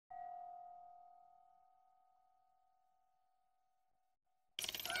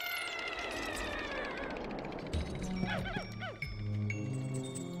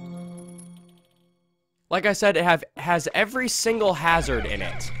Like I said, it has every single hazard in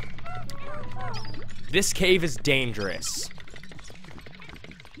it. This cave is dangerous.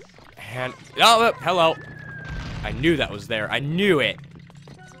 And, oh, hello. I knew that was there. I knew it.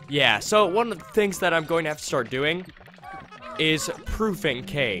 Yeah, so one of the things that I'm going to have to start doing is proofing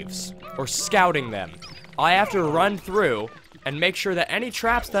caves, or scouting them. I have to run through and make sure that any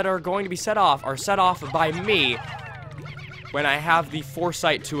traps that are going to be set off are set off by me when I have the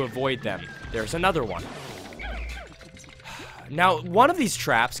foresight to avoid them. There's another one. Now, one of these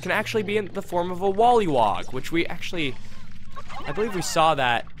traps can actually be in the form of a wollywog, which we actually, I believe we saw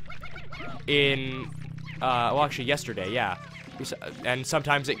that in, well, actually yesterday, yeah. And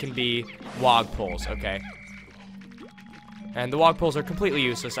sometimes it can be wog poles, okay. And the wog poles are completely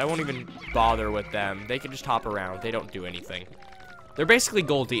useless. I won't even bother with them. They can just hop around. They don't do anything. They're basically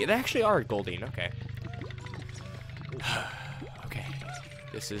Goldie. They actually are Goldine, okay. Okay.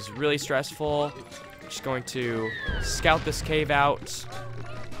 This is really stressful. Just going to scout this cave out.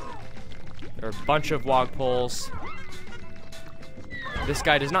 There are a bunch of wog poles. This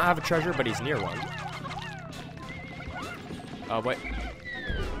guy does not have a treasure, but he's near one. Wait.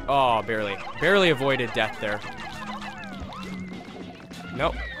 Oh, barely. Barely avoided death there.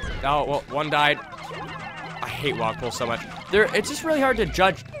 Nope. Oh, well, one died. I hate wog poles so much. It's just really hard to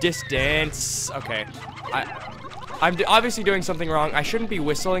judge distance. Okay. I'm obviously doing something wrong. I shouldn't be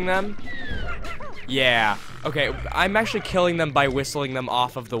whistling them. Yeah. Okay, I'm actually killing them by whistling them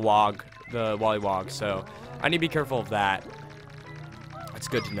off of the wollywog, so I need to be careful of that. That's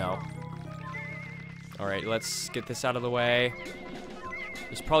good to know. Alright, let's get this out of the way.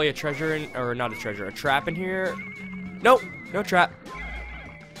 There's probably a treasure in, or not a treasure, a trap in here. Nope, no trap.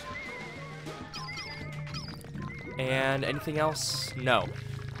 And anything else? No.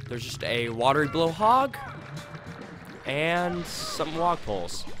 There's just a watery blowhog and some wog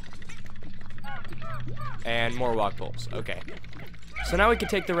poles. And more wog poles. Okay. So now we can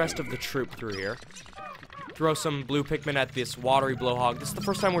take the rest of the troop through here. Throw some blue Pikmin at this watery blowhog. This is the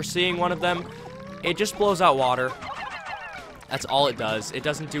first time we're seeing one of them. It just blows out water. That's all it does. It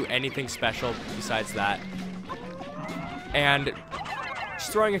doesn't do anything special besides that. And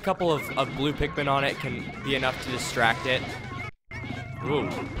just throwing a couple of blue Pikmin on it can be enough to distract it. Ooh,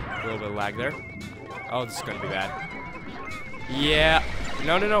 a little bit of lag there. Oh, this is gonna be bad. Yeah.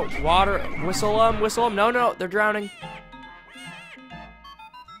 No, no, no. Water. Whistle them. Whistle them. No, no. They're drowning.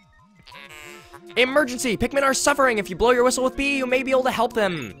 Emergency. Pikmin are suffering. If you blow your whistle with B, you may be able to help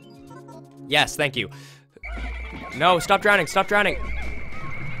them. Yes, thank you. No, stop drowning. Stop drowning.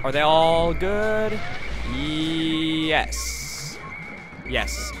 Are they all good? Yes.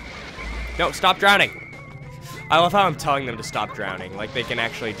 Yes. No, stop drowning. I love how I'm telling them to stop drowning. Like, they can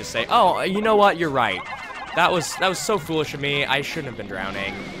actually just say, oh, you know what? You're right. That was so foolish of me. I shouldn't have been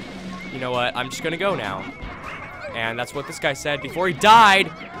drowning. You know what? I'm just gonna go now. And that's what this guy said before he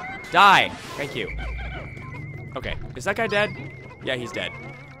died. Die. Thank you. Okay. Is that guy dead? Yeah, he's dead.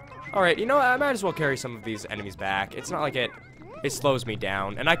 Alright, you know what? I might as well carry some of these enemies back. It's not like it slows me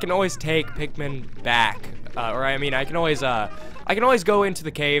down. And I can always take Pikmin back. I can always go into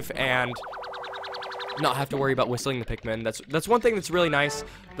the cave and not have to worry about whistling the Pikmin. That's one thing that's really nice.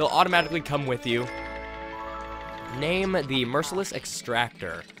 They'll automatically come with you. Name the Merciless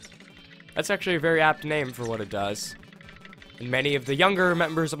Extractor. That's actually a very apt name for what it does. And many of the younger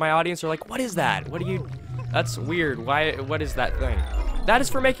members of my audience are like, what is that? That's weird. What is that thing? That is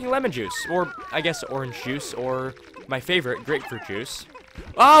for making lemon juice, or I guess orange juice, or my favorite, grapefruit juice.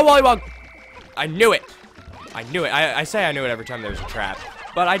 Oh, Wollywog! I knew it! I knew it. I say I knew it every time there's a trap,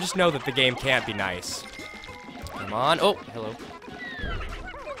 but I just know that the game can't be nice. Come on. Oh, hello.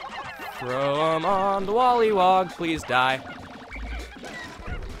 Throw him on the Wollywog. Please die.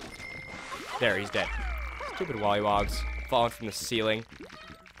 There, he's dead. Stupid Wollywogs. Falling from the ceiling.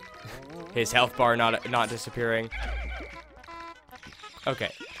 His health bar not disappearing.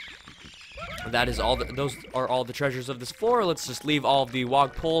 Okay. That is all. Those are all the treasures of this floor. Let's just leave all of the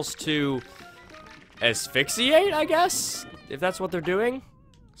wog poles to asphyxiate, I guess? If that's what they're doing.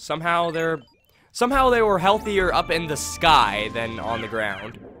 Somehow they were healthier up in the sky than on the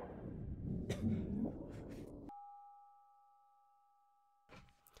ground.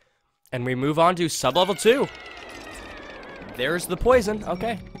 And we move on to sub-level 2. There's the poison.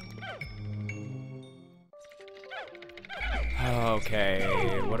 Okay. Okay,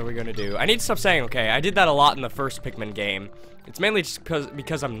 what are we gonna do? I need to stop saying okay. I did that a lot in the first Pikmin game. It's mainly just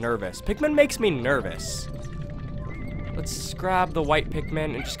because I'm nervous. Pikmin makes me nervous. Let's grab the white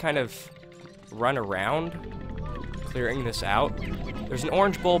Pikmin and just kind of run around, clearing this out. There's an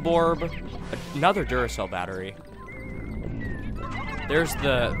orange Bulborb, another Duracell battery. There's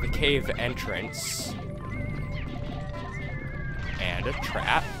the cave entrance. find a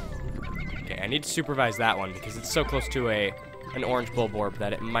trap. Okay, I need to supervise that one because it's so close to an orange bulborb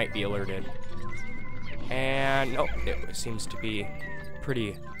that it might be alerted. And nope, it seems to be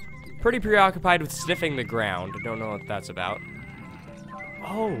pretty preoccupied with sniffing the ground. I don't know what that's about.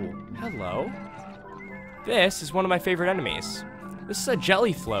 Oh, hello. This is one of my favorite enemies. This is a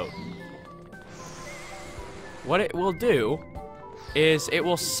jelly float. What it will do is it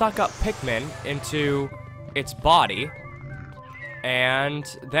will suck up Pikmin into its body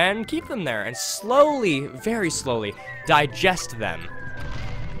and then keep them there and slowly, very slowly, digest them.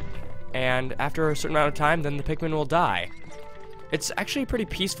 And after a certain amount of time, then the Pikmin will die. It's actually a pretty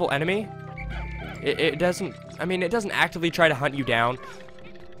peaceful enemy. It doesn't actively try to hunt you down.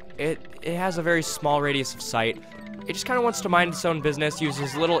 It has a very small radius of sight. It just kind of wants to mind its own business, use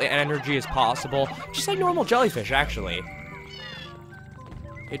as little energy as possible. Just like normal jellyfish, actually.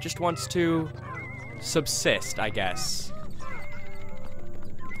 It just wants to subsist, I guess.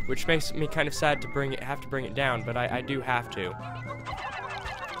 Which makes me kind of sad to have to bring it down, but I do have to.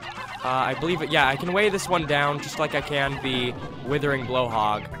 I believe it, yeah, I can weigh this one down just like I can the withering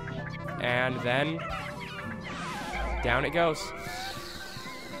blowhog. And then down it goes.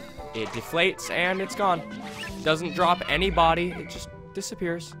 It deflates and it's gone. Doesn't drop any body, it just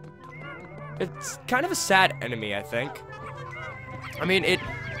disappears. It's kind of a sad enemy, I think. I mean, it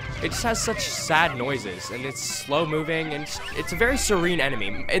just has such sad noises, and it's slow moving, and it's a very serene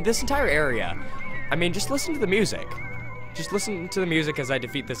enemy. This entire area, I mean, just listen to the music. Just listen to the music as I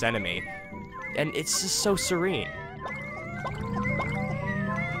defeat this enemy, and it's just so serene.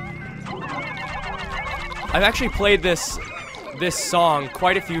 I've actually played this song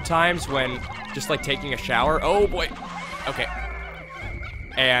quite a few times when just like taking a shower. Oh boy. Okay.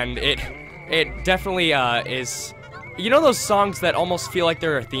 And it definitely is, you know those songs that almost feel like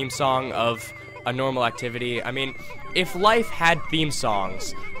they're a theme song of a normal activity? I mean, if life had theme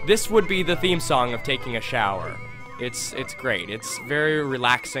songs, this would be the theme song of taking a shower. It's great. It's very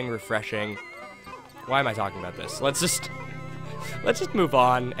relaxing, refreshing. Why am I talking about this? Let's just move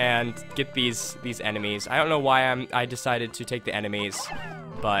on and get these enemies. I don't know why I decided to take the enemies,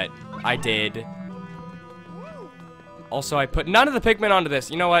 but I did. Also, I put none of the Pikmin onto this.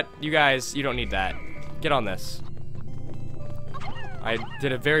 You know what? You guys, you don't need that. Get on this. I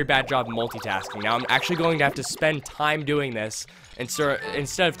did a very bad job multitasking. Now I'm actually going to have to spend time doing this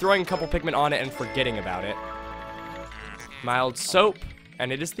instead of throwing a couple Pikmin on it and forgetting about it. Mild soap,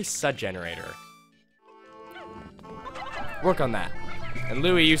 and it is the sud generator. Work on that. And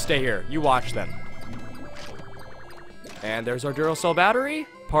Louie, you stay here. You watch them. And there's our Duracell battery,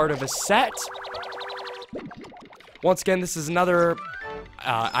 part of a set. Once again, this is another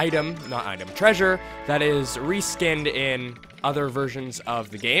treasure that is reskinned in other versions of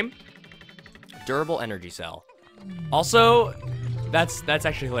the game. Durable energy cell. Also, that's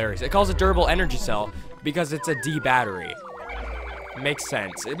actually hilarious. It calls it durable energy cell because it's a D battery. Makes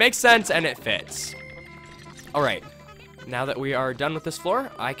sense. It makes sense and it fits. All right. Now that we are done with this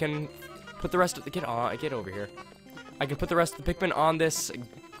floor, I can put the rest of the get over here. I can put the rest of the Pikmin on this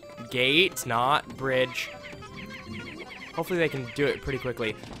gate, not bridge. Hopefully they can do it pretty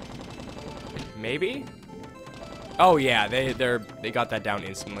quickly. Maybe? Oh yeah, they got that down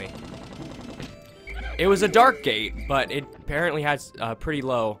instantly. It was a dark gate, but it apparently has a pretty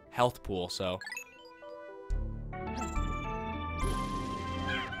low health pool, so.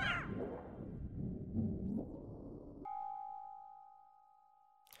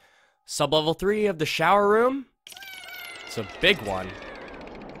 Sublevel 3 of the shower room. It's a big one.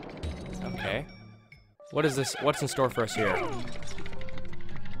 Okay. What is this? What's in store for us here?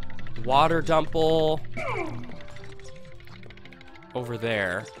 Water dumple. Over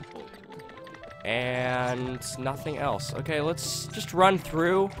there. And nothing else. Okay, let's just run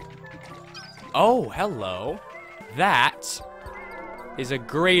through. Oh, hello. That is a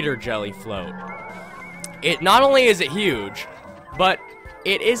greater jelly float. It not only is it huge, but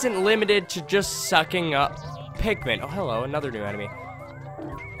it isn't limited to just sucking up Pikmin. Oh, hello, another new enemy.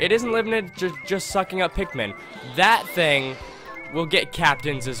 It isn't limited to just sucking up Pikmin. That thing will get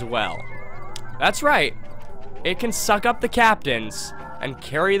captains as well. That's right. It can suck up the captains and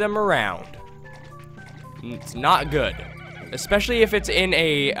carry them around. It's not good. Especially if it's in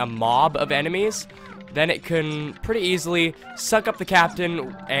a mob of enemies, then it can pretty easily suck up the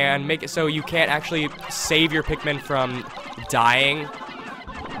captain and make it so you can't actually save your Pikmin from dying.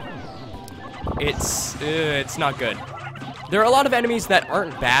 It's not good. There are a lot of enemies that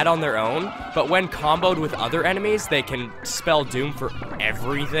aren't bad on their own, but when comboed with other enemies, they can spell doom for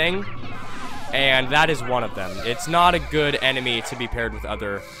everything. And that is one of them. It's not a good enemy to be paired with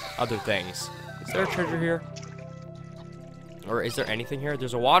other things. Is there a treasure here? Or is there anything here?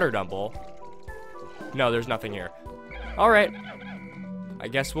 There's a water dumble. No, there's nothing here. Alright. I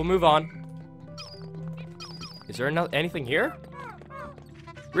guess we'll move on. Is there anything here?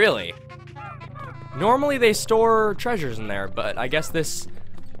 Really? Normally they store treasures in there, but I guess this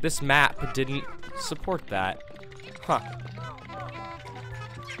map didn't support that. Huh.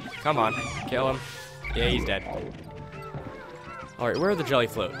 Come on, kill him. Yeah, he's dead. Alright, where are the jelly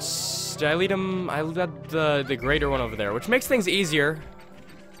floats? Did I lead him? I led the greater one over there, which makes things easier.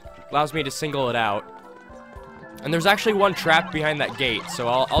 Allows me to single it out. And there's actually one trapped behind that gate, so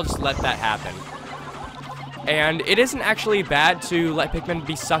I'll just let that happen. And it isn't actually bad to let Pikmin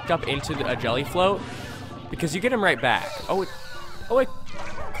be sucked up into a jelly float, because you get him right back. Oh, it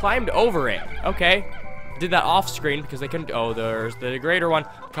climbed over it. Okay. Did that off screen because they couldn't. Oh, there's the greater one.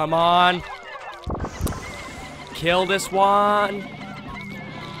 Come on. Kill this one.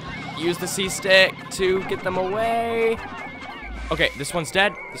 Use the C stick to get them away. Okay, this one's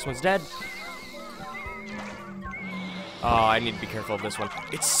dead. This one's dead. Oh, I need to be careful of this one.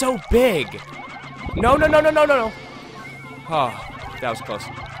 It's so big. No, no, no, no, no, no, no. Oh, that was close.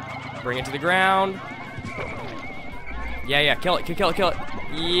 Bring it to the ground. Yeah, kill it, kill it, kill it.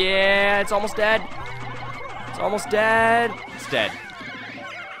 Yeah, it's almost dead. It's almost dead. It's dead.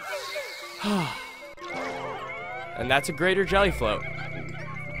 And that's a greater jelly float.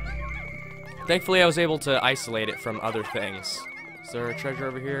 Thankfully, I was able to isolate it from other things. Is there a treasure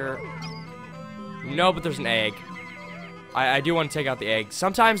over here? No, but there's an egg. I do want to take out the egg.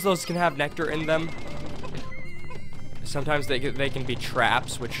 Sometimes those can have nectar in them. Sometimes they can be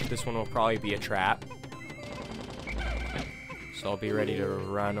traps, which this one will probably be a trap. So I'll be ready to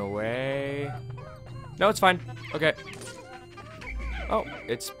run away. No, it's fine. Okay. Oh,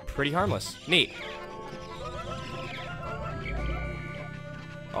 it's pretty harmless. Neat.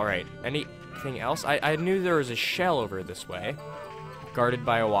 Alright, anything else? I knew there was a shell over this way. Guarded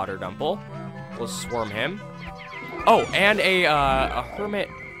by a water dumple. We'll swarm him. Oh, and a hermit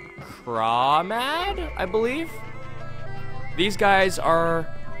crawmad, I believe? These guys are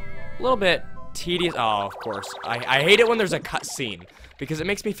a little bit tedious. Oh, of course. I hate it when there's a cutscene, because it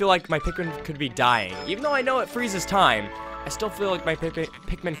makes me feel like my Pikmin could be dying. Even though I know it freezes time, I still feel like my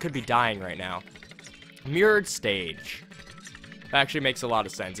Pikmin could be dying right now. Mirrored stage. That actually makes a lot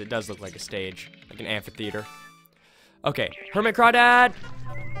of sense. It does look like a stage, like an amphitheater. Okay, Hermit Crawdad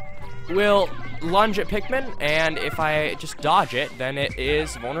will lunge at Pikmin, and if I just dodge it, then it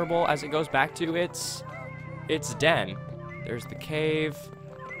is vulnerable as it goes back to its den. There's the cave.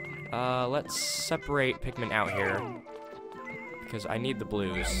 Let's separate Pikmin out here, because I need the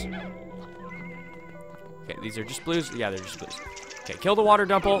blues. Okay, these are just blues. Yeah, they're just blues. Okay, kill the water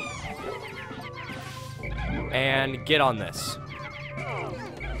dumple. And get on this.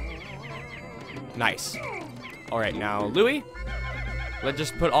 Nice. Alright, now Louie. Let's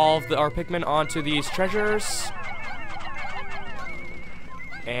just put all of our Pikmin onto these treasures.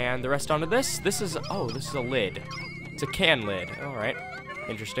 And the rest onto this. This is a lid. It's a can lid. Alright.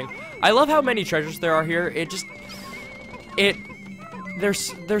 Interesting. I love how many treasures there are here. They're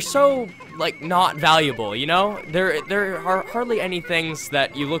so, like, not valuable, you know? There are hardly any things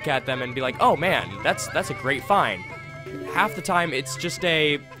that you look at them and be like, oh man, that's a great find. Half the time it's just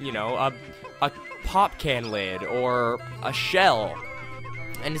a pop can lid or a shell.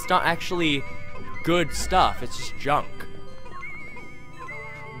 And it's not actually good stuff, it's just junk.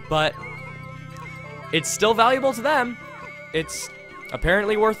 But it's still valuable to them. It's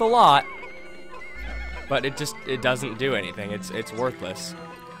apparently worth a lot. But it doesn't do anything. It's worthless.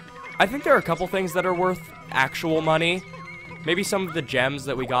 I think there are a couple things that are worth actual money. Maybe some of the gems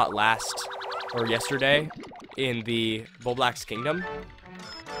that we got yesterday in the Bulblax Kingdom.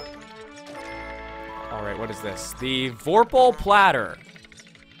 Alright, what is this? The Vorpal Platter.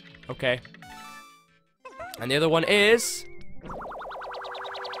 Okay. And the other one is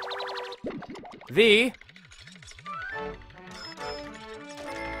it's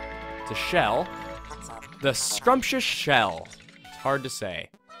a shell. The Scrumptious Shell. It's hard to say.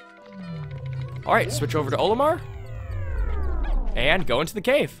 Alright, switch over to Olimar. And go into the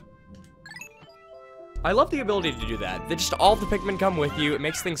cave. I love the ability to do that. All the Pikmin come with you. It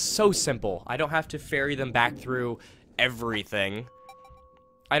makes things so simple. I don't have to ferry them back through everything.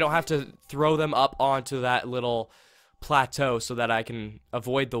 I don't have to throw them up onto that little plateau so that I can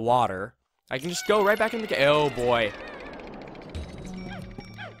avoid the water. I can just go right back in the cave. Oh boy.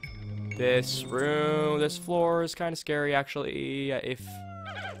 This floor is kind of scary, actually.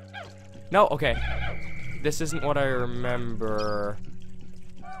 No, okay. This isn't what I remember.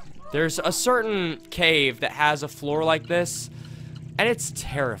 There's a certain cave that has a floor like this, and it's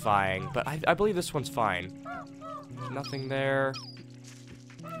terrifying, but I believe this one's fine. There's nothing there.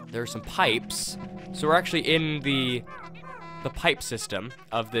 There are some pipes. So we're actually in the pipe system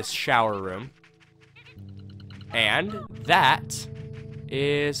of this shower room. And that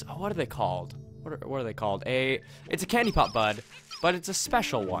is, oh, what are they called? What are they called? It's a candy pop bud, but it's a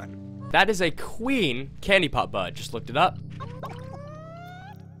special one. That is a queen candy pop bud. Just looked it up.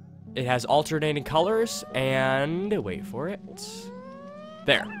 It has alternating colors, and wait for it.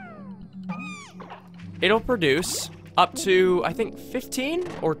 There. It'll produce up to, I think, 15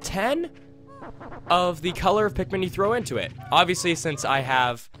 or 10 of the color of Pikmin you throw into it. Obviously, since I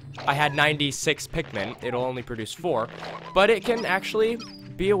had 96 Pikmin, it'll only produce 4, but it can actually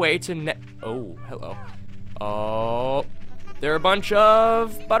be a way to oh, hello. Oh, there are a bunch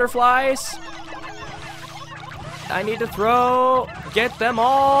of butterflies. I need to get them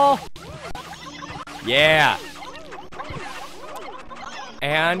all. Yeah.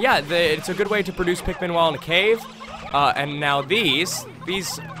 And yeah, it's a good way to produce Pikmin while in a cave. And now these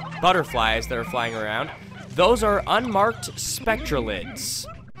butterflies that are flying around, those are unmarked spectralids.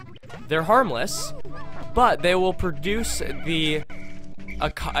 They're harmless, but they will produce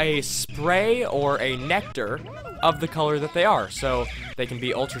a spray or a nectar of the color that they are. So they can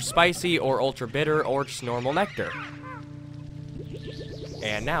be ultra spicy or ultra bitter or just normal nectar.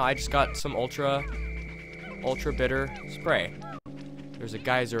 And now I just got some ultra bitter spray. There's a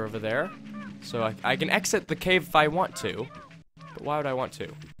geyser over there. So I can exit the cave if I want to. But why would I want to?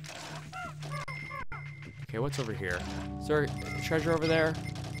 Okay, what's over here? Is there a treasure over there?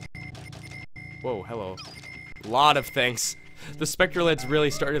 Whoa, hello. A lot of things. The spectralids really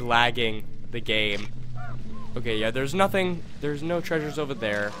started lagging the game. Okay, yeah, there's nothing. There's no treasures over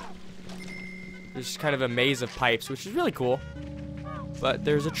there. There's just kind of a maze of pipes, which is really cool. But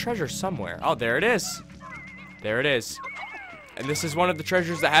there's a treasure somewhere. Oh, there it is. There it is. And this is one of the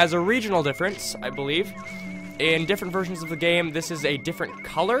treasures that has a regional difference, I believe. In different versions of the game, this is a different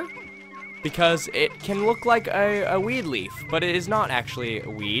color because it can look like a weed leaf, but it is not actually a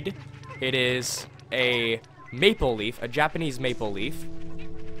weed. It is a maple leaf, a Japanese maple leaf.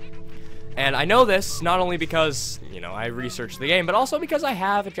 And I know this not only because, you know, I researched the game, but also because I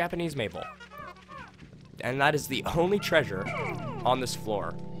have a Japanese maple. And that is the only treasure on this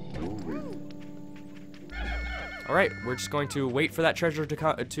floor. Alright, we're just going to wait for that treasure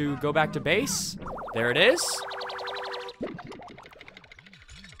to go back to base. There it is.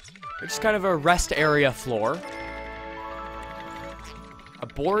 It's kind of a rest area floor. A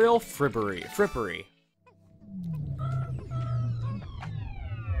boreal frippery.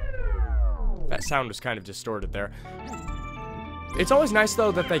 That sound was kind of distorted there. It's always nice,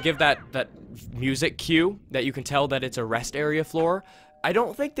 though, that they give that music cue that you can tell that it's a rest area floor. I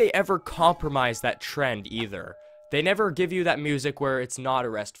don't think they ever compromise that trend either. They never give you that music where it's not a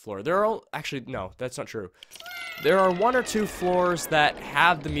rest floor. Actually, no, that's not true. There are 1 or 2 floors that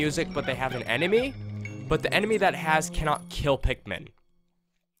have the music, but they have an enemy. But the enemy that has cannot kill Pikmin.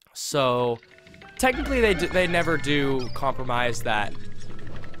 So, technically, they never do compromise that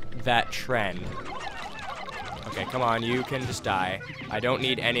trend. Okay, come on, you can just die. I don't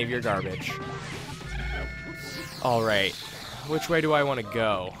need any of your garbage. Alright, which way do I want to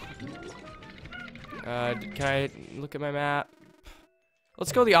go? Can I look at my map?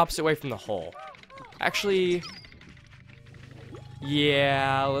 Let's go the opposite way from the hole. Actually,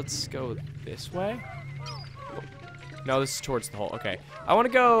 yeah, let's go this way. No, this is towards the hole. Okay, I want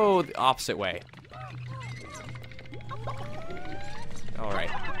to go the opposite way.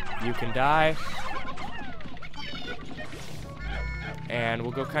 Alright, you can die. And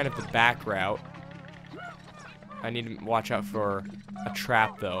we'll go kind of the back route. I need to watch out for a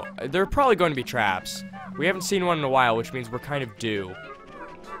trap, though. There are probably going to be traps. We haven't seen one in a while, which means we're kind of due.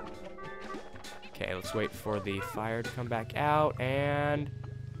 Okay, let's wait for the fire to come back out and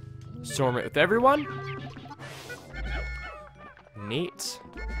storm it with everyone. Neat.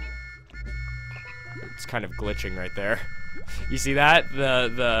 It's kind of glitching right there. You see that?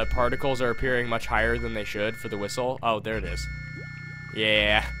 The particles are appearing much higher than they should for the whistle. Oh, there it is.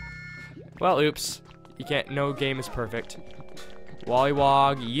 Yeah. Well, oops. You can't, no game is perfect.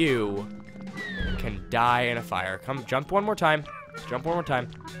 Wollywog, you can die in a fire. Come, jump one more time. Jump one more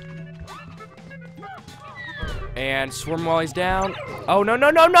time. And Swarm Wally's down. Oh, no, no,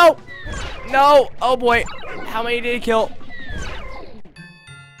 no, no! No! Oh, boy. How many did he kill?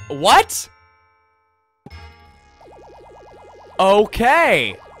 What?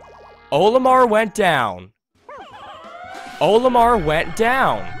 Okay. Olimar went down. Olimar went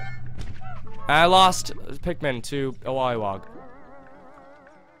down. I lost Pikmin to a Wollywog.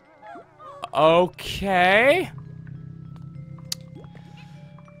 Okay.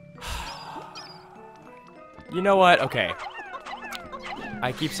 You know what? Okay.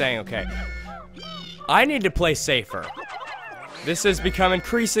 I keep saying okay. I need to play safer. This has become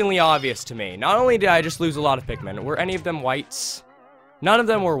increasingly obvious to me. Not only did I just lose a lot of Pikmin, were any of them whites? None of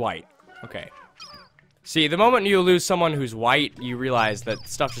them were white. Okay. See, the moment you lose someone who's white, you realize that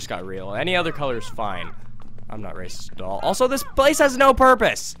stuff just got real. Any other color is fine. I'm not racist at all. Also, this place has no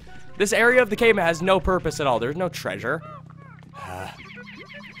purpose. This area of the cave has no purpose at all. There's no treasure.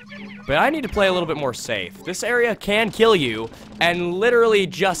 But I need to play a little bit more safe. This area can kill you, and literally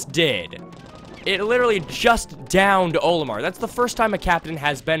just did. It literally just downed Olimar. That's the first time a captain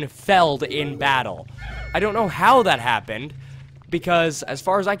has been felled in battle. I don't know how that happened, because as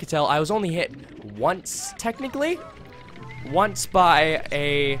far as I could tell, I was only hit once, technically. Once by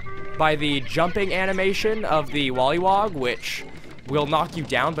the jumping animation of the Wollywog, which will knock you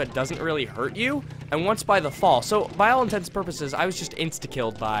down but doesn't really hurt you, and once by the fall. So, by all intents and purposes, I was just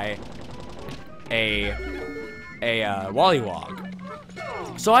insta-killed by a Wollywog.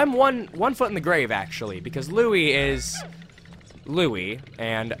 So I'm one foot in the grave, actually, because Louie is Louie,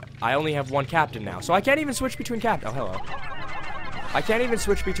 and I only have one captain now. So I can't even switch between captains. Oh, hello. I can't even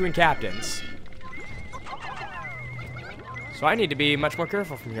switch between captains. So I need to be much more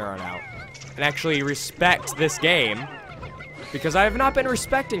careful from here on out, and actually respect this game, because I have not been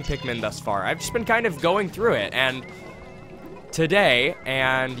respecting Pikmin thus far. I've just been kind of going through it, and today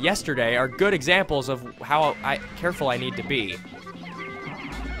and yesterday are good examples of how careful I need to be.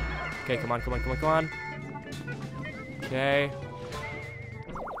 Okay, come on, come on, come on, come on. Okay.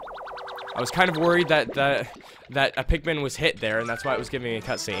 I was kind of worried that a Pikmin was hit there, and that's why it was giving me a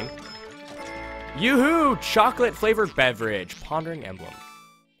cutscene. Yoo-hoo! Chocolate-flavored beverage. Pondering emblem.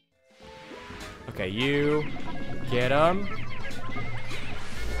 Okay, you get him.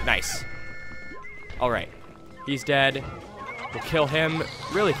 Nice. Alright. He's dead. We'll kill him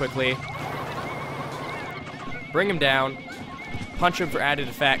really quickly. Bring him down. Punch him for added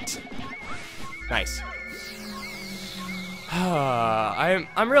effect. Nice.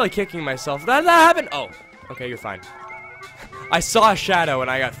 I'm really kicking myself. That happened. Oh, okay, you're fine. I saw a shadow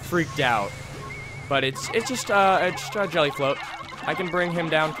and I got freaked out, but it's just a jelly float. I can bring him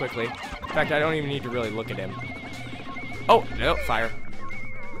down quickly. In fact, I don't even need to really look at him. Oh no, fire.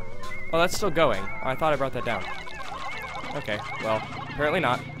 Oh, that's still going. Oh, I thought I brought that down. Okay, well, apparently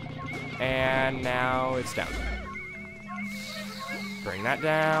not. And now it's down. Bring that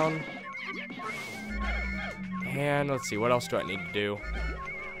down. And let's see, what else do I need to do?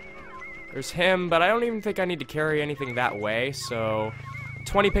 There's him, but I don't even think I need to carry anything that way, so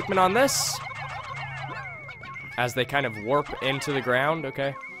 20 Pikmin on this. As they kind of warp into the ground,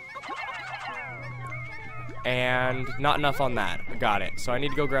 okay. And not enough on that. Got it. So I need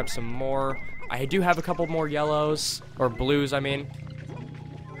to go grab some more. I do have a couple more yellows, or blues, I mean.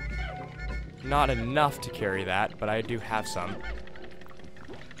 Not enough to carry that, but I do have some.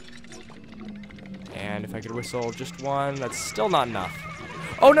 And if I could whistle just one, that's still not enough.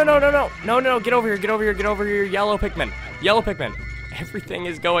 Oh, no, no, no, no. No, no, get over here, get over here, get over here. Yellow Pikmin. Yellow Pikmin. Everything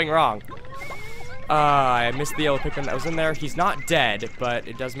is going wrong. I missed the yellow Pikmin that was in there. He's not dead, but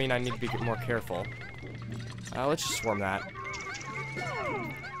it does mean I need to be more careful. Let's just swarm that.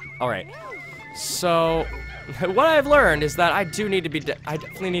 Alright. So, what I've learned is that I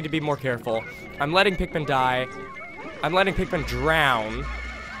definitely need to be more careful. I'm letting Pikmin die. I'm letting Pikmin drown.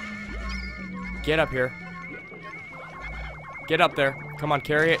 Get up here. Get up there. Come on,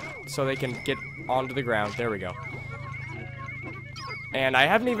 carry it so they can get onto the ground. There we go. And I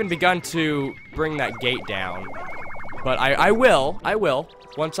haven't even begun to bring that gate down. But I will.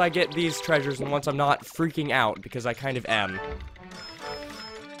 Once I get these treasures and once I'm not freaking out, because I kind of am.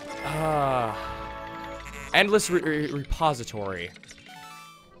 Endless repository.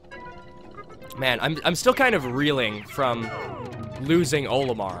 Man, I'm still kind of reeling from losing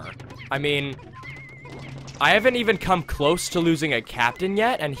Olimar. I mean, I haven't even come close to losing a captain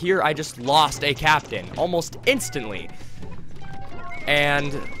yet, and here I just lost a captain almost instantly.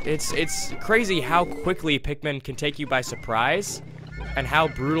 And it's crazy how quickly Pikmin can take you by surprise and how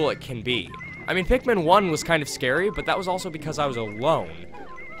brutal it can be. I mean, Pikmin 1 was kind of scary, but that was also because I was alone.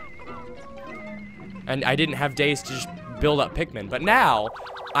 And I didn't have days to just build up Pikmin. But now,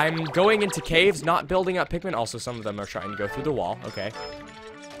 I'm going into caves, not building up Pikmin. Also, some of them are trying to go through the wall. Okay.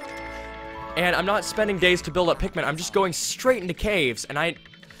 And I'm not spending days to build up Pikmin. I'm just going straight into caves. And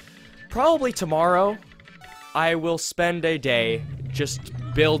probably tomorrow, I will spend a day just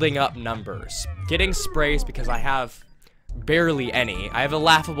building up numbers. Getting sprays because I have barely any. I have a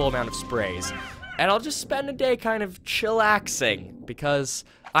laughable amount of sprays. And I'll just spend a day kind of chillaxing because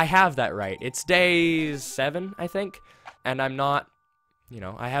I have that right. It's day 7, I think. And I'm not you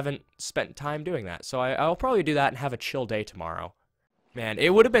know, I haven't spent time doing that. So I'll probably do that and have a chill day tomorrow. Man,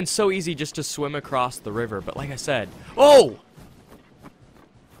 it would have been so easy just to swim across the river, but like I said... Oh!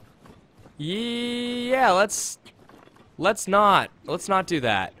 Yeah, let's not do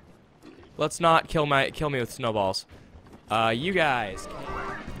that. Let's not kill me with snowballs. You guys,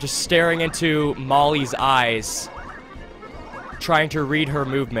 just staring into Molly's eyes, trying to read her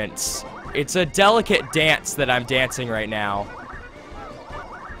movements. It's a delicate dance that I'm dancing right now.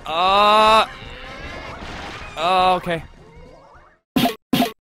 Oh, okay.